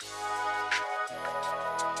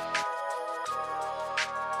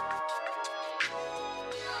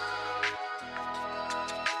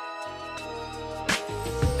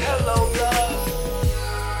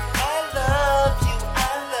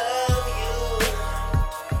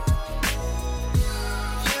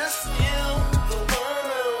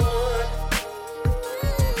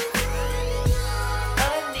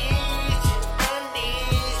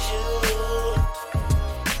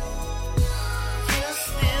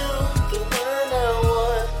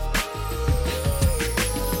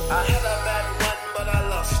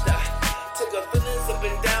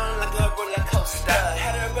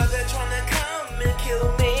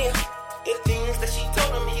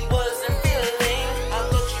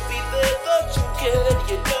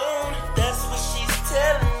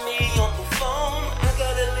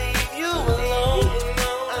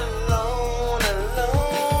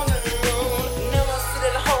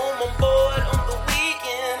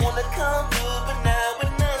wanna come through, but now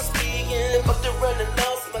when I'm speaking, about to run and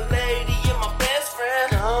lost my lady and my best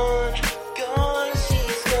friend. Gone, gone,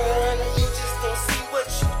 she's gone. You just don't see what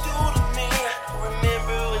you do to me.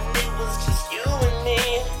 Remember when it was just you and me?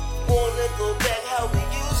 Wanna go back how we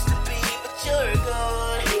used to be, but you're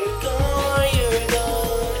gone. You're gone, you're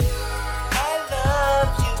gone. I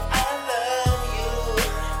love you, I love you.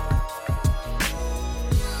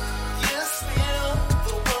 You're still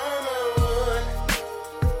the one I want.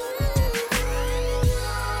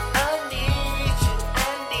 I need you, I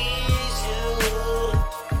need you.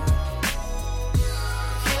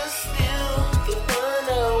 You're still the one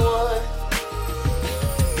I want.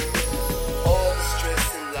 All the stress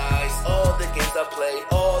and lies, all the games I play,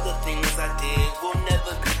 all the things I did will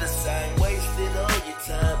never be the same. Wasted all your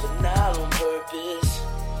time, but not on purpose.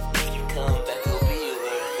 If you come back, it'll be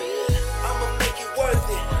worth it. I'ma make it worth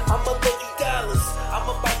it. I'ma pay you dollars.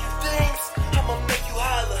 I'ma buy you things. I'ma make you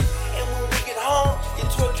holler. And when we get home,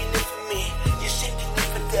 you're twerking it for me. You're shaking it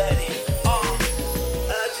for daddy.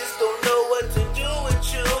 I just don't know what to do with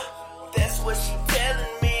you. That's what she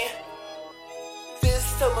telling me. This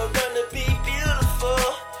time I'm gonna be beautiful.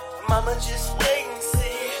 Mama, just wait.